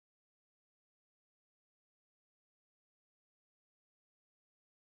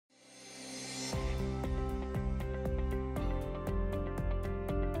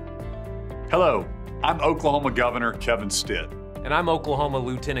Hello, I'm Oklahoma Governor Kevin Stitt. And I'm Oklahoma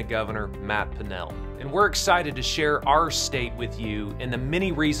Lieutenant Governor Matt Pinnell. And we're excited to share our state with you and the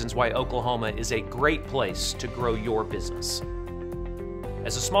many reasons why Oklahoma is a great place to grow your business.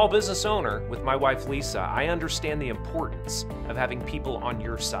 As a small business owner with my wife Lisa, I understand the importance of having people on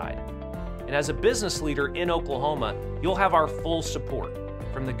your side. And as a business leader in Oklahoma, you'll have our full support,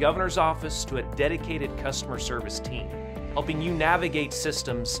 from the governor's office to a dedicated customer service team, helping you navigate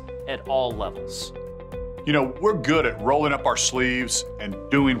systems at all levels. You know, we're good at rolling up our sleeves and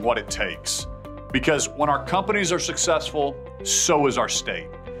doing what it takes. Because when our companies are successful, so is our state.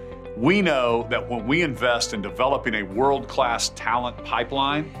 We know that when we invest in developing a world-class talent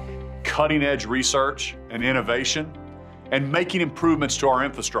pipeline, cutting-edge research and innovation, and making improvements to our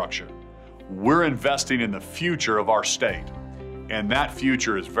infrastructure, we're investing in the future of our state. And that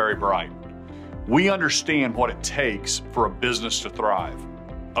future is very bright. We understand what it takes for a business to thrive.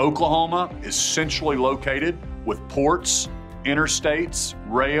 Oklahoma is centrally located with ports, interstates,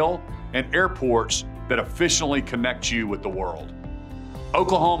 rail, and airports that efficiently connect you with the world.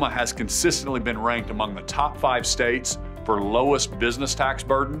 Oklahoma has consistently been ranked among the top 5 states for lowest business tax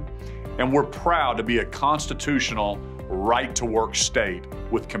burden, and we're proud to be a constitutional right-to-work state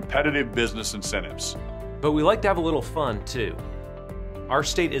with competitive business incentives. But we like to have a little fun too. Our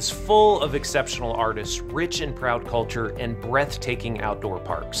state is full of exceptional artists, rich and proud culture, and breathtaking outdoor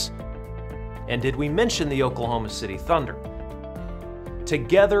parks. And did we mention the Oklahoma City Thunder?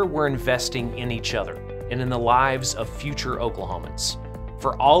 Together, we're investing in each other and in the lives of future Oklahomans.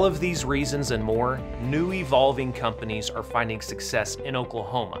 For all of these reasons and more, new evolving companies are finding success in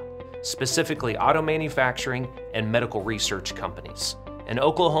Oklahoma, specifically auto manufacturing and medical research companies. And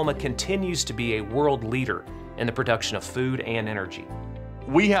Oklahoma continues to be a world leader in the production of food and energy.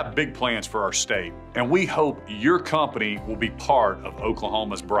 We have big plans for our state, and we hope your company will be part of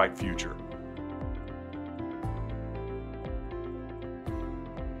Oklahoma's bright future.